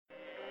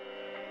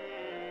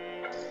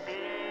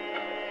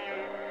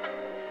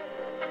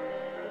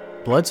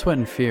Blood, Sweat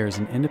and Fear is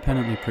an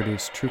independently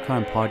produced true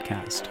crime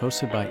podcast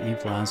hosted by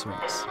Eve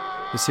Lazarus.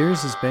 The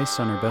series is based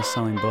on her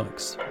best-selling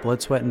books,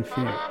 Blood, Sweat and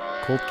Fear,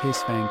 Cold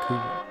Case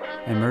Vancouver,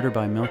 and Murder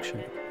by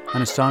Milkshake,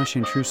 an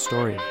astonishing true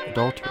story of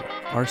adultery,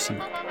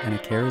 arsenic, and a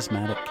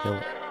charismatic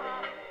killer.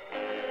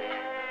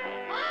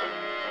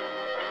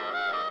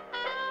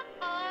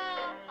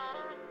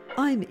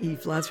 I'm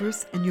Eve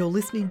Lazarus, and you're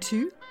listening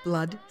to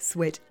Blood,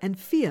 Sweat and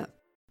Fear.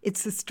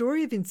 It's the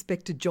story of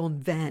Inspector John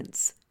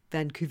Vance,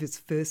 Vancouver's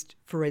first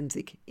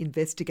forensic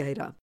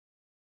investigator.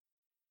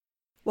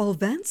 While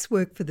Vance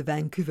worked for the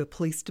Vancouver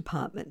Police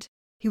Department,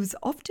 he was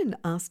often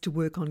asked to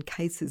work on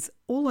cases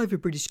all over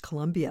British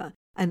Columbia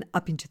and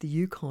up into the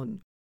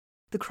Yukon.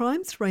 The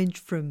crimes ranged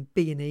from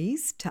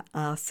B&Es to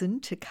arson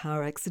to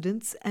car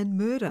accidents and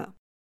murder.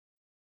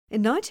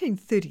 In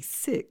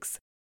 1936,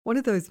 one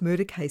of those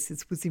murder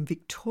cases was in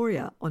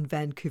Victoria on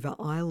Vancouver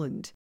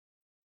Island.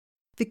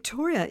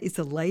 Victoria is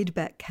a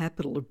laid-back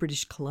capital of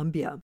British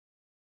Columbia.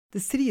 The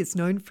city is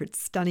known for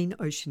its stunning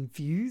ocean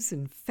views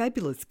and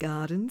fabulous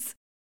gardens,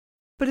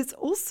 but it's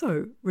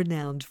also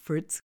renowned for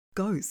its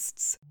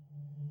ghosts.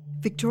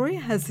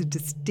 Victoria has the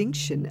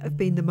distinction of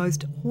being the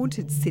most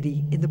haunted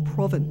city in the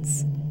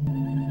province.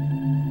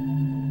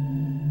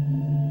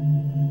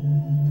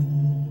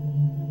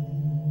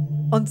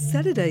 On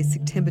Saturday,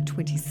 September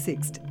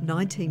 26,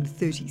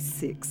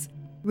 1936,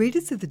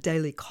 readers of the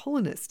Daily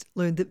Colonist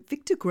learned that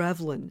Victor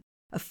Gravelin,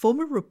 a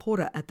former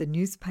reporter at the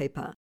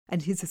newspaper,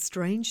 and his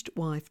estranged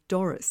wife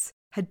Doris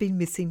had been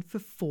missing for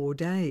 4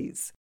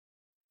 days.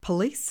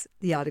 Police,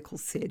 the article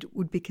said,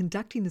 would be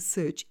conducting a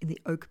search in the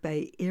Oak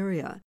Bay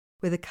area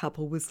where the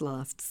couple was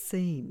last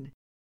seen.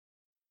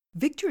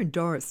 Victor and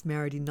Doris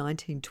married in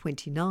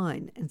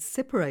 1929 and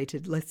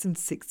separated less than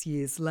 6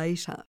 years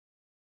later.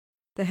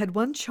 They had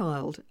one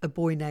child, a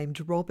boy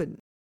named Robin.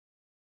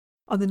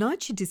 On the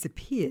night she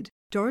disappeared,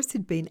 Doris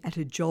had been at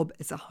her job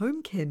as a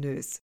home care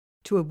nurse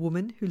to a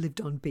woman who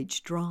lived on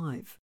Beach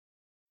Drive.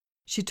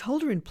 She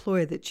told her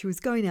employer that she was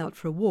going out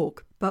for a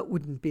walk but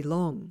wouldn't be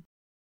long.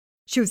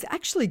 She was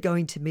actually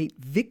going to meet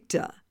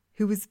Victor,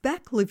 who was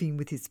back living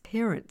with his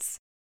parents.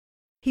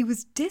 He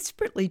was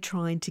desperately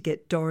trying to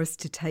get Doris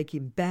to take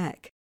him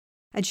back,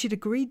 and she'd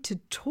agreed to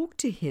talk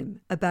to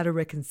him about a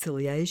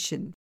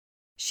reconciliation.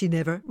 She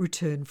never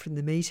returned from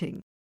the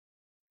meeting.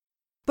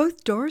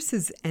 Both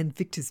Doris's and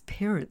Victor's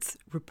parents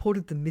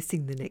reported them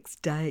missing the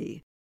next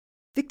day.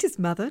 Victor's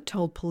mother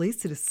told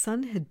police that his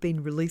son had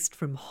been released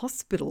from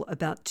hospital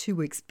about 2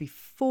 weeks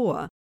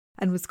before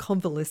and was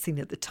convalescing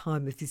at the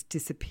time of his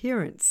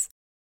disappearance.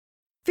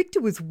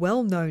 Victor was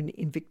well known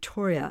in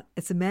Victoria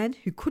as a man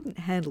who couldn't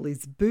handle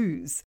his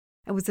booze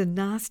and was a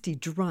nasty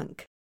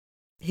drunk.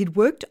 He'd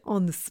worked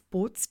on the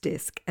sports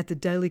desk at the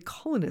Daily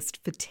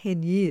Colonist for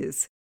 10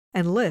 years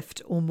and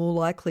left, or more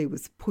likely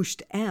was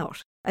pushed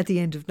out, at the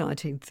end of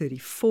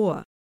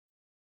 1934.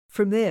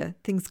 From there,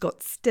 things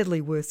got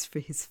steadily worse for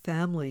his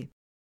family.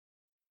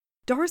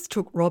 Doris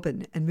took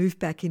Robin and moved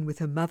back in with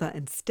her mother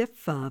and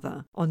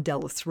stepfather on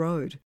Dallas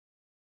Road.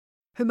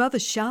 Her mother,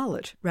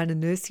 Charlotte, ran a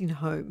nursing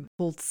home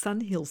called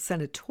Sunhill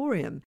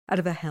Sanatorium out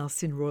of a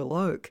house in Royal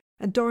Oak,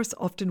 and Doris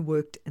often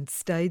worked and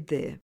stayed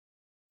there.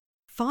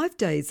 5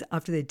 days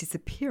after their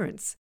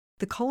disappearance,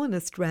 the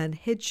Colonist ran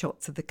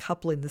headshots of the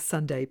couple in the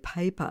Sunday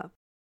paper.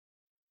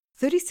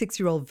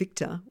 36-year-old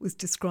Victor was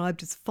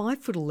described as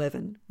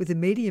 5'11", with a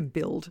medium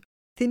build,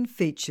 thin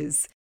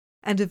features,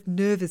 and of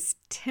nervous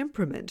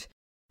temperament,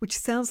 which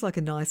sounds like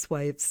a nice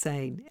way of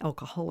saying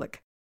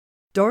alcoholic.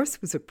 Doris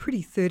was a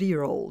pretty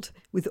 30-year-old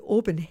with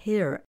auburn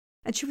hair,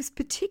 and she was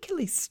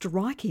particularly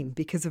striking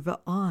because of her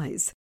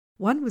eyes.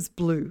 One was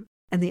blue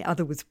and the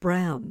other was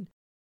brown.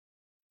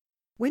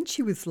 When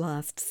she was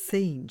last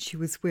seen, she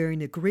was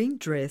wearing a green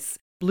dress,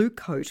 blue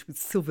coat with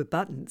silver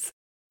buttons,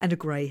 and a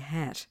grey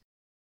hat.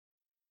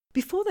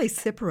 Before they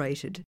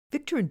separated,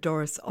 Victor and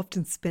Doris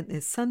often spent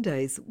their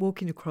Sundays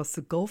walking across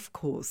the golf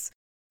course,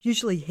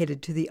 usually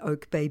headed to the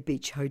Oak Bay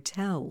Beach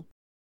Hotel.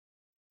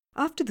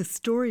 After the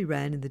story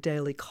ran in the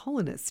Daily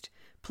Colonist,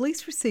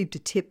 police received a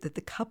tip that the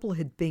couple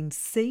had been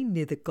seen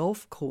near the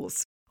golf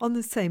course on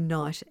the same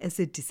night as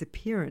their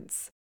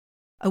disappearance.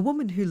 A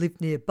woman who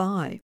lived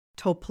nearby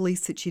told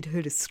police that she'd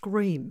heard a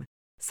scream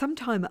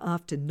sometime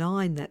after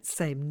 9 that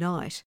same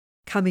night,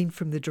 coming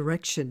from the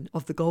direction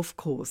of the golf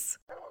course.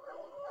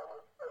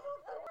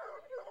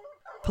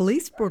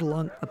 Police brought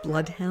along a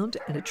bloodhound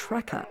and a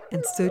tracker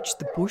and searched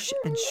the bush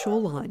and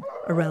shoreline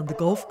around the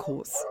golf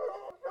course.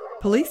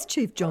 Police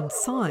Chief John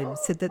Syme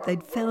said that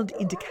they'd found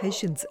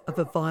indications of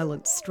a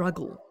violent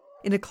struggle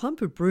in a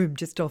clump of broom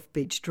just off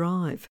Beach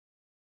Drive.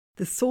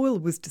 The soil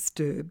was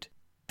disturbed,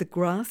 the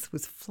grass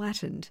was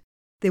flattened,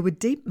 there were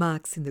deep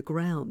marks in the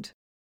ground,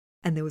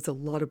 and there was a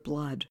lot of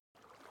blood.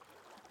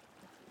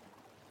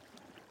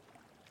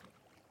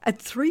 At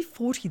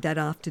 3:40 that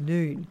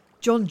afternoon,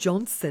 John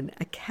Johnson,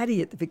 a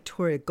caddie at the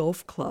Victoria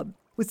Golf Club,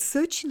 was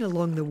searching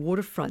along the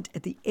waterfront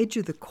at the edge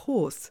of the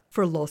course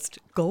for a lost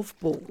golf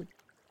ball.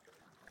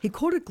 He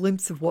caught a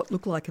glimpse of what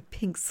looked like a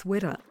pink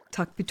sweater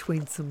tucked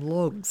between some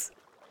logs.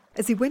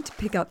 As he went to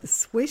pick up the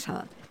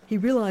sweater, he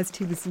realised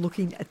he was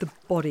looking at the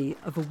body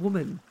of a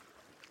woman.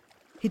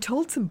 He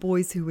told some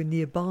boys who were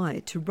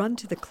nearby to run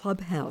to the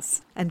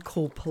clubhouse and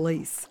call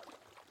police.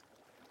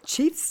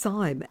 Chief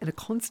Syme and a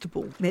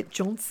constable met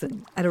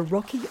Johnson at a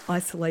rocky,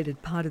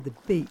 isolated part of the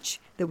beach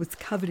that was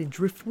covered in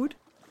driftwood,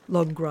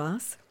 long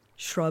grass,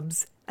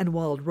 shrubs and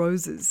wild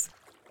roses.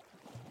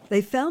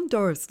 They found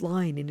Doris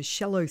lying in a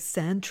shallow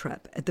sand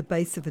trap at the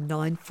base of a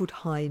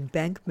 9-foot-high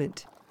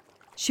embankment.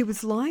 She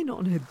was lying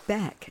on her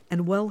back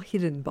and well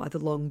hidden by the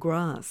long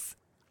grass.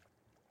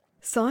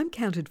 Syme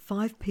counted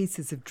 5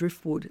 pieces of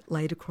driftwood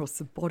laid across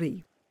the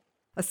body.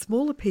 A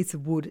smaller piece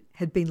of wood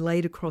had been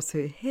laid across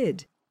her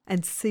head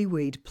and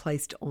seaweed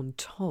placed on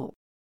top.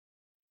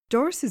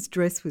 Doris's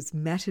dress was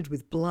matted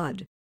with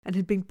blood and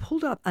had been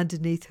pulled up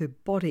underneath her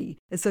body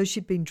as though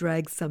she'd been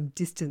dragged some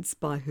distance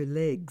by her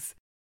legs.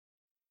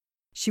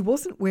 She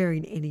wasn't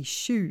wearing any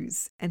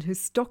shoes and her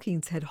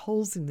stockings had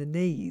holes in the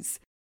knees.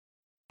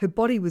 Her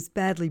body was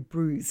badly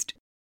bruised.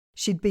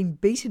 She'd been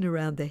beaten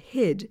around the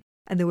head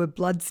and there were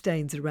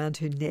bloodstains around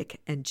her neck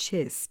and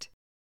chest.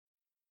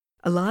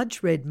 A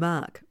large red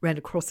mark ran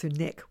across her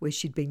neck where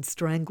she'd been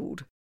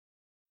strangled.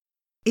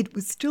 It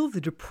was still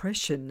the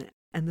Depression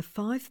and the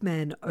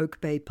 5-man Oak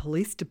Bay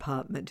Police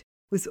Department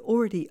was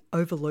already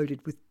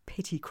overloaded with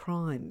petty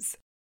crimes.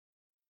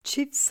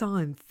 Chief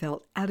Syme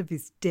felt out of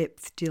his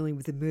depth dealing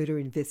with a murder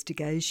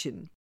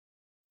investigation.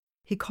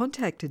 He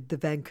contacted the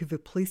Vancouver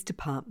Police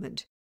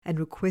Department and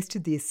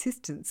requested the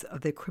assistance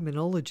of their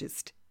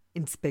criminologist,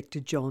 Inspector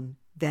John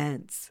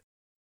Vance.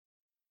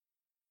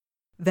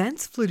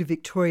 Vance flew to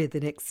Victoria the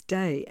next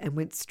day and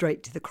went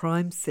straight to the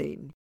crime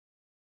scene.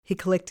 He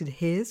collected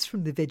hairs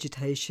from the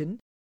vegetation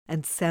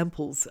and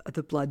samples of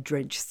the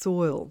blood-drenched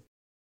soil.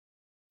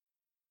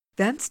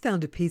 Vance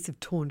found a piece of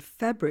torn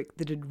fabric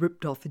that had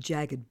ripped off a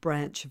jagged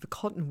branch of a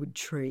cottonwood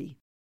tree.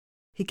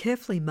 He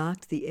carefully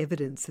marked the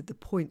evidence at the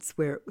points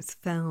where it was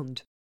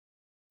found.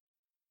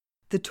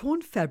 The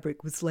torn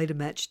fabric was later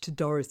matched to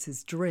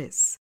Doris's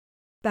dress.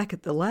 Back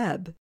at the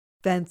lab,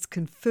 Vance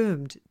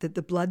confirmed that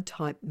the blood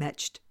type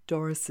matched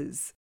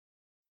Doris's.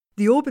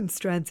 The auburn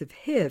strands of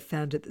hair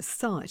found at the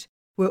site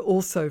were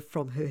also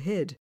from her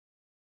head.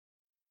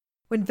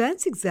 When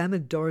Vance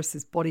examined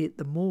Doris's body at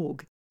the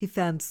morgue, he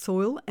found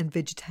soil and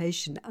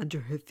vegetation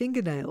under her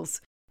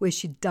fingernails where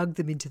she dug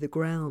them into the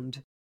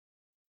ground.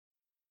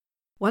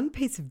 One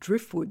piece of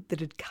driftwood that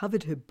had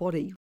covered her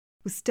body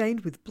was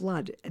stained with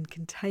blood and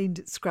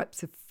contained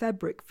scraps of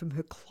fabric from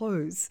her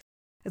clothes,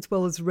 as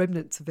well as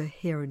remnants of her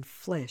hair and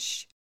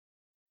flesh.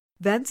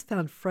 Vance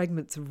found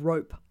fragments of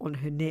rope on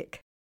her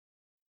neck.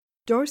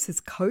 Doris's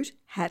coat,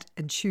 hat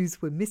and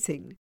shoes were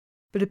missing,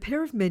 but a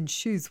pair of men's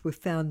shoes were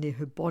found near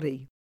her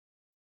body.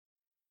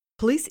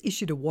 Police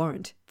issued a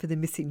warrant for the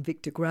missing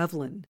Victor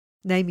Gravelin,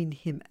 naming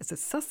him as a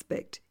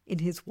suspect in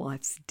his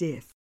wife's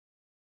death.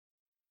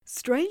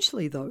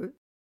 Strangely, though,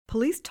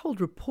 police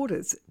told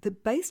reporters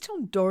that based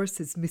on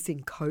Doris's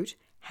missing coat,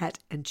 hat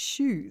and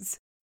shoes,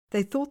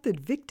 they thought that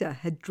Victor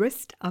had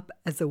dressed up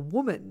as a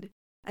woman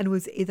and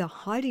was either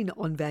hiding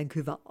on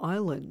Vancouver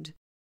Island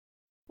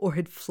or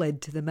had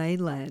fled to the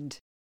mainland.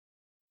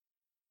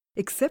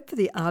 Except for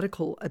the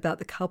article about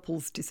the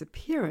couple's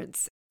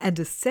disappearance and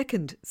a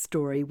second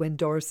story when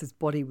Doris's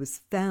body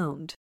was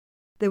found,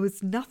 there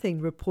was nothing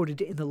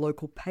reported in the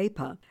local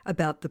paper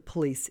about the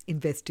police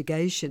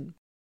investigation.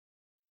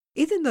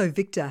 Even though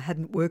Victor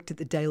hadn't worked at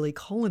the Daily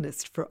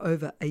Colonist for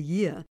over a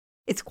year,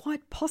 it's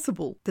quite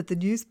possible that the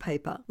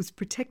newspaper was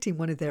protecting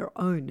one of their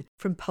own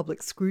from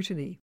public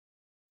scrutiny.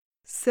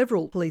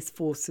 Several police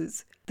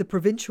forces, the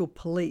provincial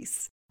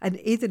police, and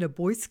even a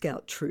Boy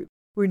Scout troop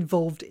were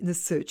involved in the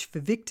search for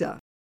Victor,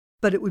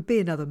 but it would be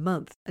another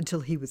month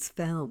until he was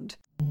found.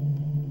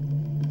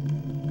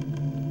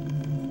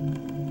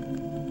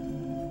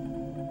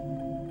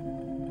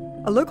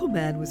 A local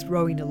man was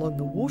rowing along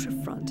the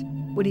waterfront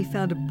when he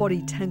found a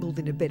body tangled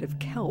in a bed of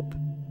kelp.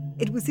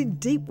 It was in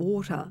deep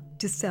water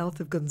just south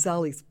of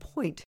Gonzales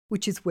Point,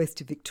 which is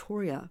west of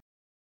Victoria.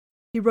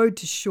 He rowed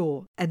to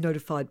shore and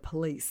notified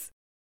police.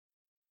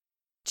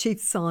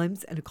 Chief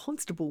Symes and a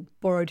constable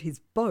borrowed his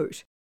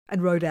boat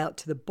and rowed out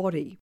to the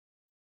body.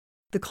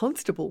 The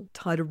constable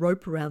tied a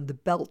rope around the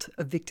belt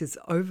of Victor's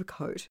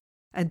overcoat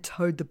and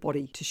towed the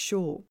body to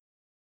shore.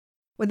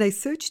 When they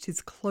searched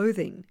his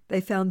clothing, they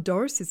found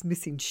Doris's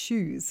missing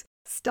shoes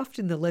stuffed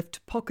in the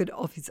left pocket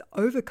of his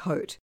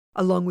overcoat,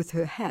 along with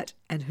her hat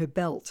and her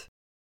belt.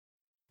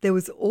 There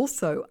was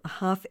also a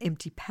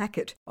half-empty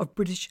packet of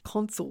British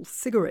Consul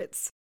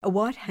cigarettes, a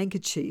white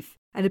handkerchief,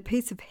 and a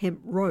piece of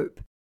hemp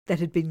rope that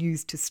had been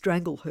used to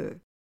strangle her.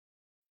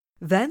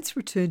 Vance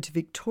returned to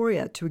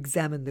Victoria to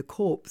examine the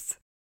corpse.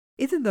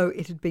 Even though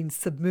it had been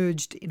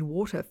submerged in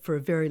water for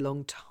a very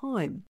long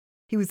time,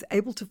 he was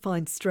able to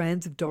find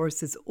strands of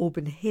Doris's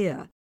auburn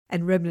hair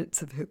and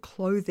remnants of her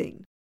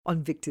clothing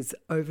on Victor's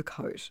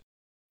overcoat.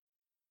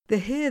 The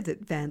hair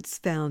that Vance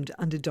found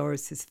under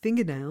Doris's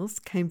fingernails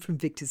came from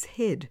Victor's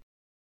head.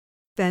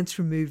 Vance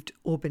removed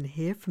auburn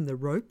hair from the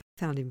rope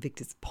found in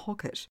Victor's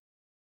pocket.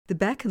 The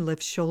back and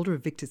left shoulder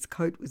of Victor's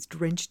coat was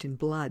drenched in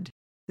blood,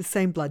 the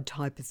same blood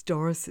type as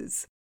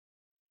Doris's.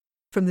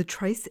 From the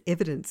trace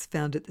evidence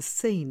found at the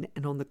scene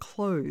and on the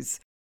clothes,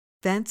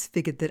 Vance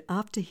figured that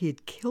after he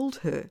had killed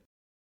her,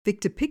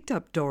 Victor picked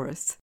up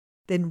Doris,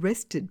 then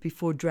rested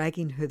before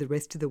dragging her the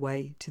rest of the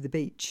way to the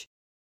beach.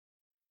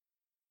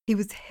 He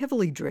was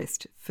heavily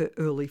dressed for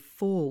early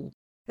fall.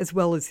 As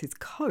well as his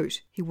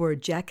coat, he wore a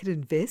jacket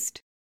and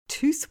vest,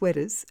 2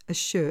 sweaters, a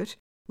shirt,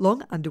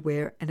 long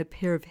underwear, and a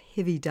pair of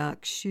heavy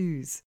dark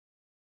shoes.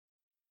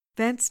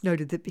 Vance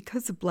noted that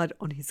because the blood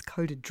on his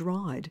coat had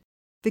dried,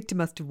 Victor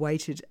must have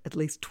waited at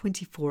least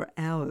 24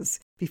 hours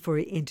before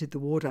he entered the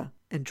water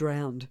and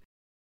drowned.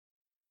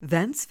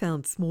 Vance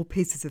found small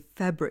pieces of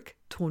fabric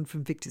torn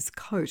from Victor's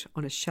coat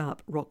on a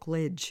sharp rock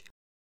ledge.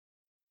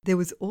 There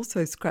was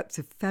also scraps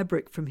of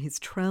fabric from his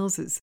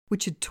trousers,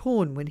 which had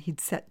torn when he'd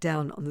sat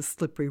down on the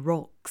slippery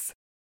rocks.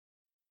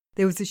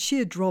 There was a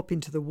sheer drop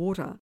into the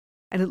water,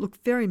 and it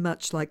looked very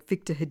much like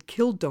Victor had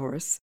killed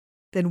Doris,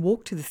 then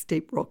walked to the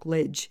steep rock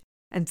ledge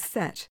and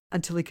sat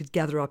until he could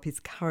gather up his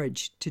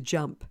courage to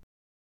jump.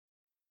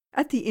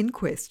 At the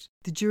inquest,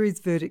 the jury's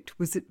verdict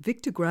was that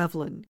Victor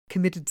Gravelin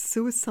committed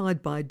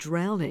suicide by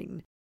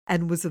drowning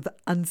and was of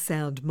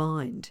unsound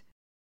mind.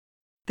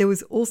 There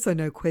was also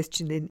no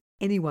question in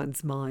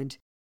anyone's mind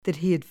that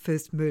he had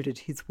first murdered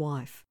his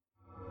wife.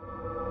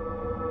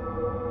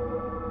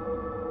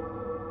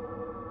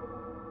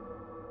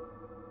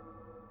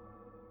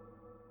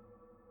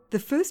 The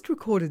first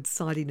recorded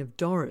sighting of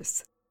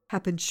Doris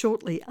happened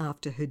shortly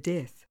after her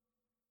death.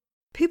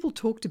 People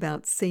talked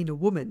about seeing a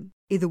woman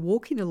either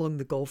walking along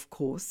the golf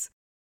course,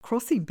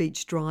 crossing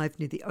Beach Drive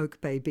near the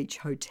Oak Bay Beach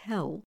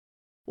Hotel,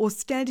 or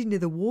standing near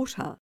the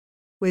water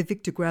where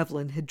Victor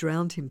Gravelin had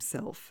drowned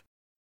himself.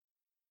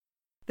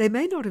 They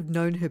may not have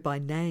known her by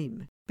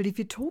name, but if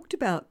you talked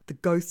about the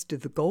ghost of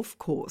the golf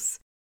course,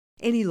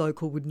 any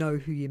local would know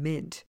who you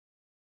meant.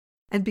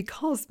 And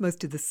because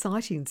most of the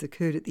sightings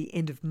occurred at the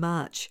end of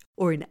March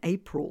or in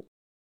April,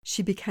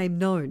 she became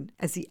known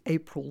as the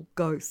April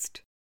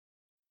Ghost.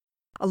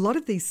 A lot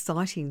of these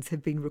sightings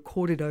have been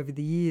recorded over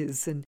the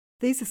years, and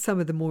these are some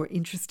of the more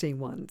interesting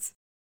ones.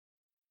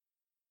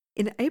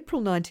 In April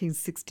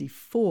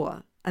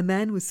 1964, a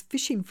man was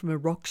fishing from a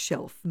rock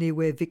shelf near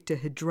where Victor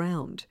had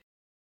drowned.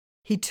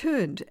 He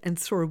turned and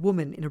saw a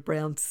woman in a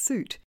brown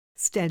suit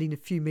standing a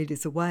few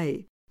metres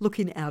away,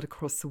 looking out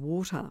across the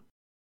water.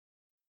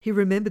 He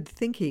remembered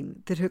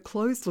thinking that her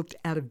clothes looked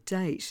out of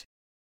date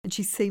and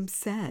she seemed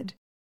sad.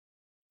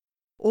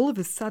 All of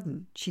a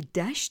sudden, she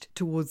dashed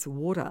towards the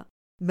water,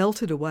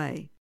 melted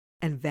away,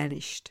 and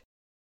vanished.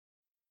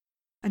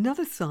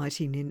 Another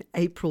sighting in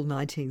April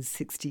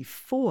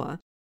 1964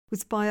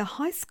 was by a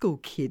high school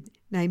kid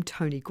named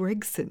Tony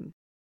Gregson.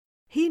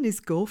 He and his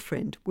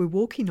girlfriend were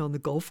walking on the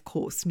golf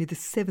course near the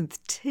 7th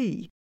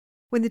tee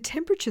when the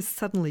temperature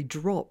suddenly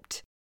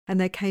dropped and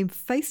they came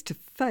face to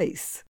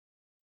face,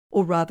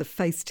 or rather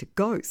face to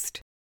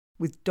ghost,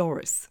 with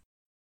Doris.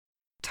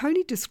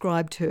 Tony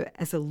described her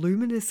as a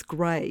luminous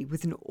grey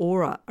with an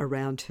aura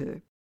around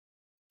her.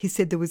 He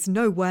said there was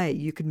no way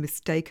you could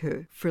mistake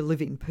her for a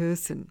living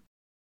person.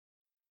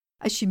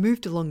 As she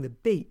moved along the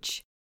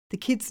beach, the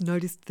kids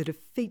noticed that her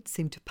feet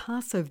seemed to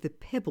pass over the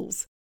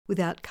pebbles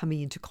without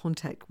coming into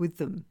contact with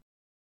them.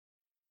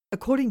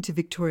 According to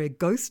Victoria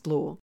ghost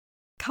law,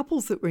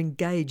 couples that were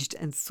engaged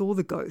and saw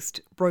the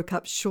ghost broke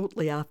up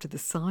shortly after the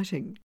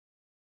sighting.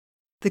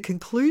 The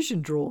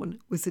conclusion drawn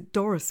was that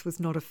Doris was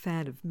not a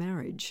fan of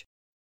marriage.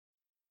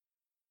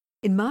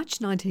 In March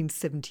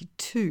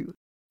 1972,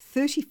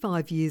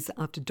 35 years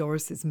after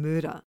Doris's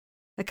murder,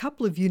 a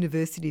couple of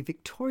University of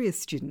Victoria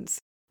students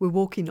were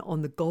walking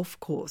on the golf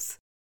course.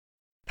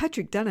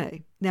 Patrick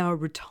Dunne, now a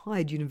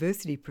retired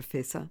university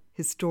professor,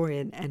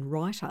 historian and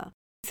writer,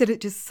 said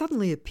it just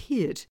suddenly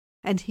appeared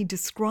and he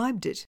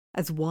described it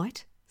as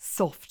white,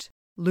 soft,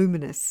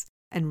 luminous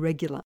and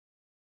regular.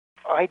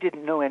 I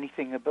didn't know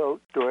anything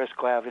about Doris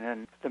Glavin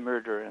and the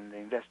murder and the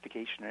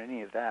investigation or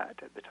any of that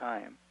at the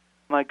time.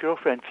 My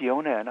girlfriend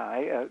Fiona and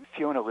I,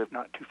 Fiona lived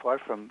not too far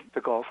from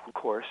the golf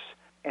course,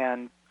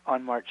 and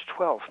on March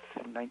 12th,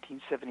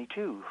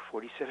 1972,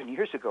 47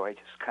 years ago, I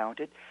just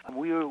counted,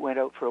 we went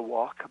out for a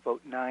walk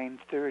about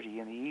 9:30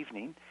 in the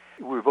evening.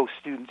 We were both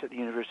students at the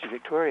University of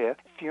Victoria.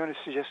 Fiona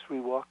suggested we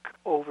walk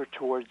over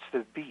towards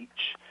the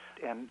beach,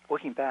 and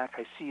looking back,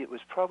 I see it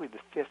was probably the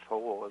 5th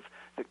hole of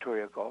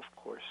Victoria Golf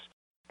Course.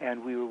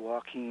 And we were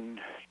walking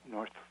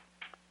northeast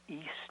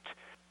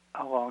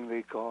along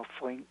the golf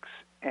links,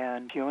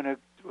 and Fiona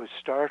was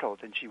startled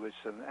and she was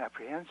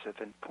apprehensive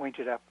and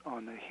pointed up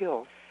on the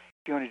hill.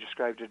 Fiona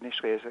described it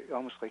initially as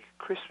almost like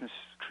a Christmas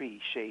tree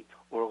shape,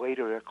 or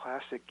later a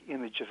classic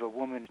image of a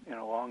woman in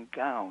a long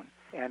gown,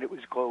 and it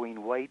was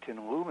glowing white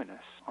and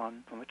luminous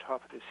on the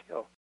top of this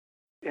hill.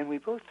 And we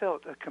both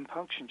felt a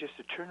compunction just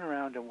to turn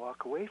around and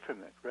walk away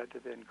from it rather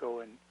than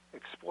go and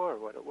explore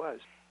what it was.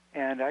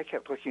 And I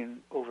kept looking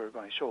over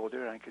my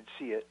shoulder, and I could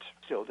see it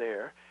still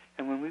there.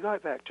 And when we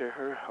got back to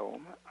her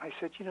home, I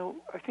said,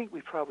 I think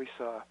we probably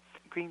saw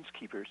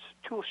greenskeeper's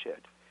tool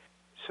shed.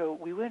 So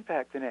we went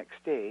back the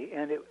next day,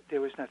 and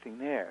there was nothing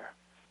there.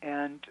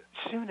 And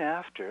soon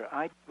after,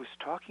 I was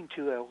talking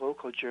to a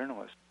local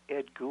journalist,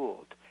 Ed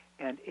Gould.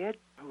 And Ed,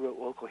 who wrote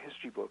local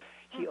history books,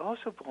 he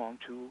also belonged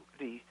to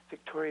the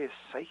Victoria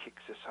Psychic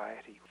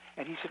Society.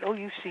 And he said, oh,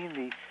 you've seen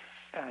the,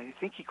 I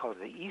think he called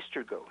it the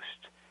Easter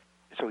Ghost.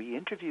 So he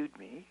interviewed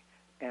me,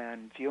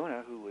 and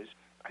Fiona, who was,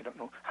 I don't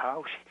know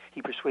how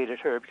he persuaded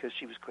her because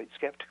she was quite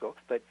skeptical,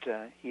 but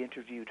he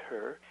interviewed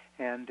her.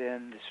 And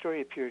then the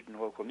story appeared in the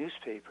local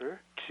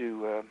newspaper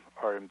to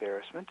our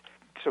embarrassment.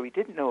 So we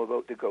didn't know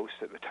about the ghost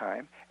at the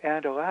time.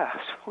 And alas,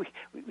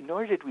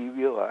 nor did we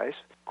realize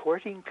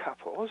courting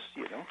couples,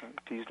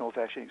 to use an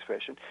old-fashioned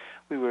expression,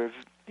 we were,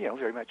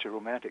 very much a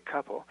romantic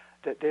couple,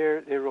 that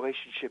their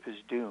relationship is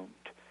doomed.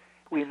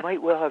 We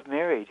might well have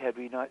married had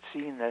we not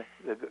seen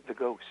the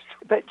ghost.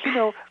 But,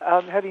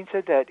 having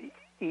said that,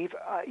 Eve,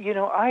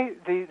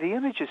 the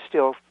image is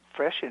still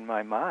fresh in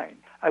my mind.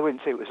 I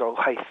wouldn't say it was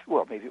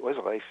maybe it was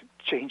a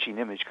life-changing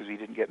image because we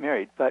didn't get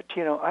married, but,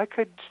 I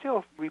could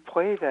still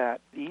replay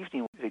that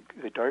evening,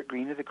 the dark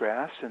green of the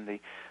grass and the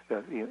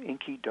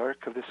inky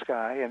dark of the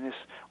sky, and this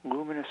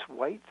luminous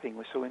white thing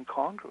was so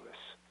incongruous.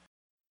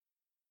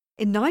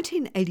 In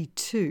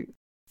 1982,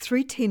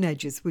 3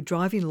 teenagers were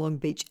driving along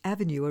Beach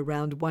Avenue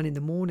around 1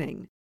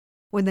 a.m.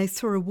 when they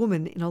saw a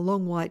woman in a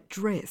long white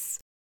dress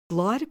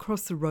glide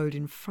across the road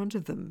in front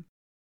of them.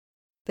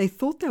 They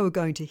thought they were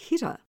going to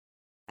hit her,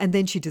 and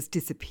then she just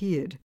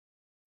disappeared.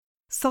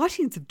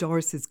 Sightings of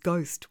Doris's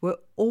ghost were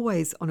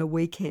always on a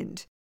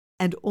weekend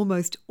and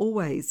almost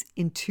always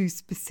in 2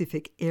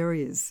 specific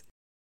areas.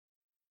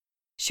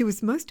 She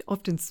was most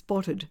often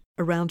spotted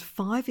around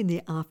 5 in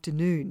the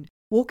afternoon,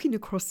 walking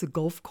across the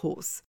golf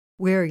course,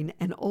 wearing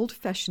an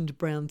old-fashioned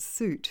brown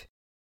suit.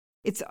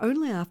 It's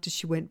only after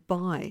she went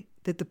by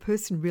that the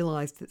person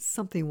realised that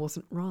something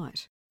wasn't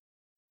right.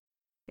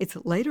 It's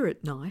later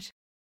at night,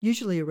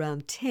 usually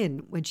around 10,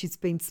 when she's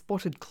been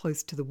spotted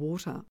close to the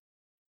water.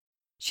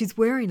 She's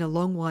wearing a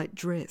long white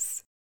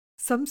dress.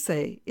 Some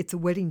say it's a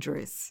wedding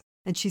dress,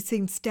 and she's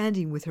seen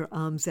standing with her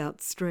arms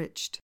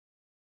outstretched.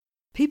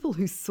 People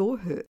who saw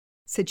her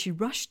said she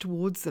rushed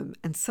towards them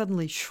and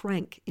suddenly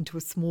shrank into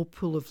a small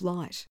pool of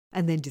light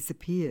and then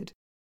disappeared.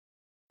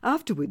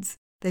 Afterwards,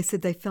 they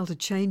said they felt a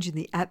change in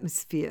the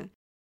atmosphere,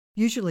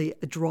 usually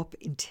a drop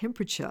in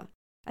temperature,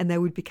 and they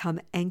would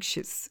become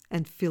anxious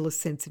and feel a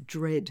sense of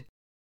dread.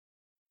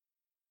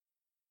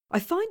 I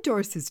find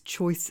Doris's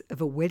choice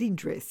of a wedding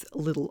dress a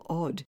little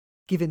odd,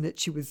 given that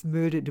she was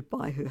murdered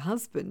by her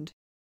husband.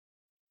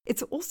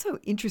 It's also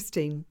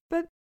interesting,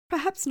 but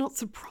perhaps not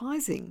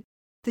surprising,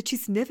 that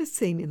she's never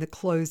seen in the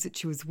clothes that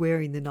she was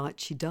wearing the night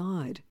she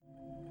died.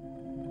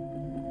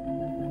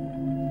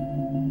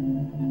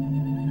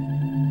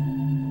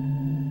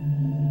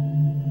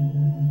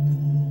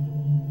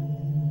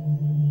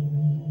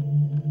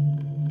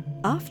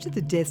 After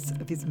the deaths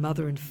of his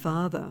mother and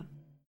father,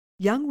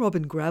 young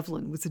Robin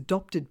Gravlin was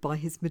adopted by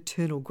his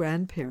maternal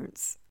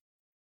grandparents.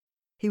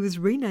 He was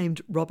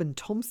renamed Robin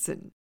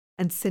Thompson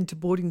and sent to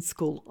boarding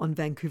school on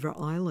Vancouver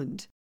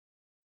Island.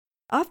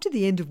 After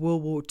the end of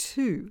World War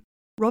II,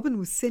 Robin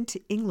was sent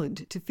to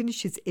England to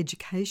finish his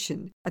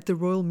education at the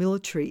Royal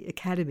Military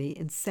Academy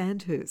in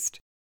Sandhurst.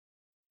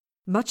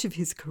 Much of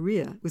his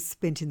career was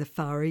spent in the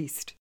Far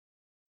East.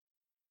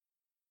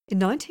 In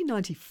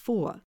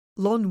 1994,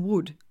 Lon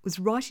Wood was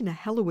writing a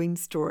Halloween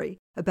story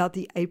about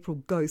the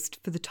April ghost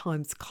for the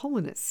Times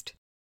Colonist,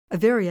 a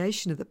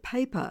variation of the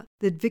paper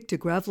that Victor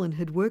Gravlin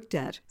had worked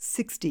at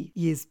 60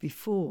 years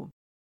before.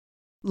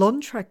 Lon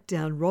tracked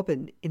down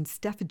Robin in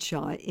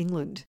Staffordshire,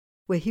 England,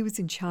 where he was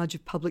in charge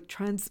of public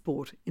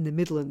transport in the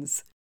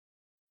Midlands.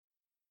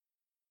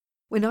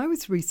 When I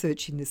was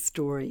researching this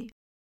story,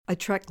 I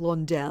tracked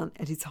Lon down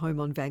at his home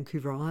on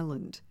Vancouver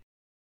Island.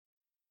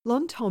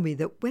 Lon told me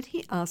that when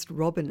he asked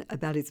Robin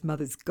about his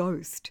mother's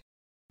ghost,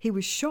 he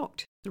was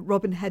shocked that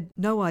Robin had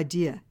no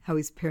idea how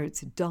his parents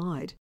had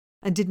died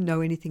and didn't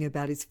know anything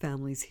about his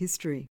family's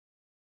history.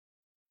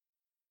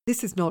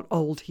 "This is not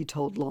old," he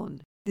told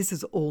Lon. "This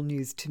is all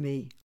news to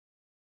me."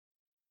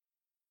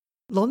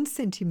 Lon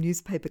sent him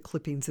newspaper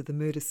clippings of the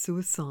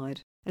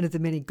murder-suicide and of the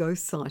many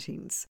ghost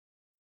sightings.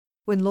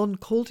 When Lon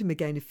called him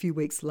again a few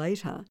weeks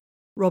later,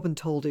 Robin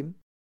told him,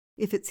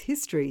 "If it's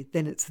history,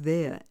 then it's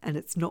there and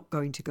it's not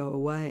going to go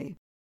away."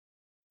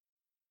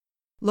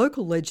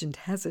 Local legend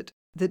has it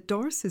that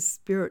Doris's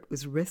spirit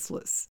was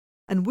restless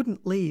and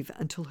wouldn't leave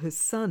until her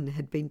son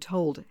had been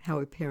told how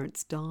her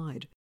parents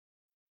died.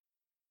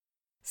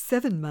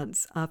 7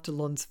 months after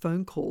Lon's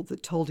phone call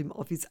that told him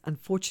of his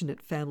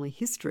unfortunate family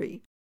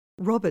history,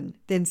 Robin,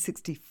 then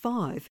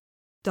 65,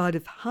 died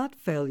of heart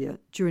failure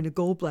during a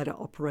gallbladder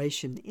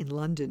operation in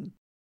London.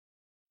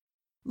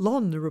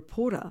 Lon, the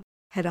reporter,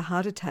 had a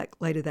heart attack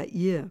later that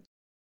year.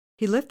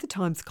 He left the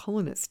Times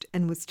Colonist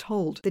and was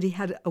told that he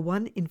had a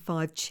 1 in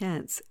 5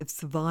 chance of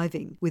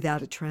surviving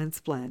without a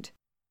transplant.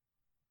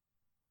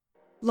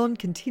 Lon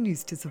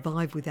continues to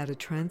survive without a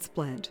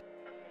transplant,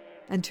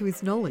 and to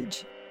his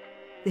knowledge,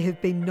 there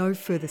have been no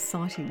further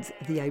sightings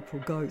of the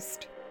April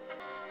ghost.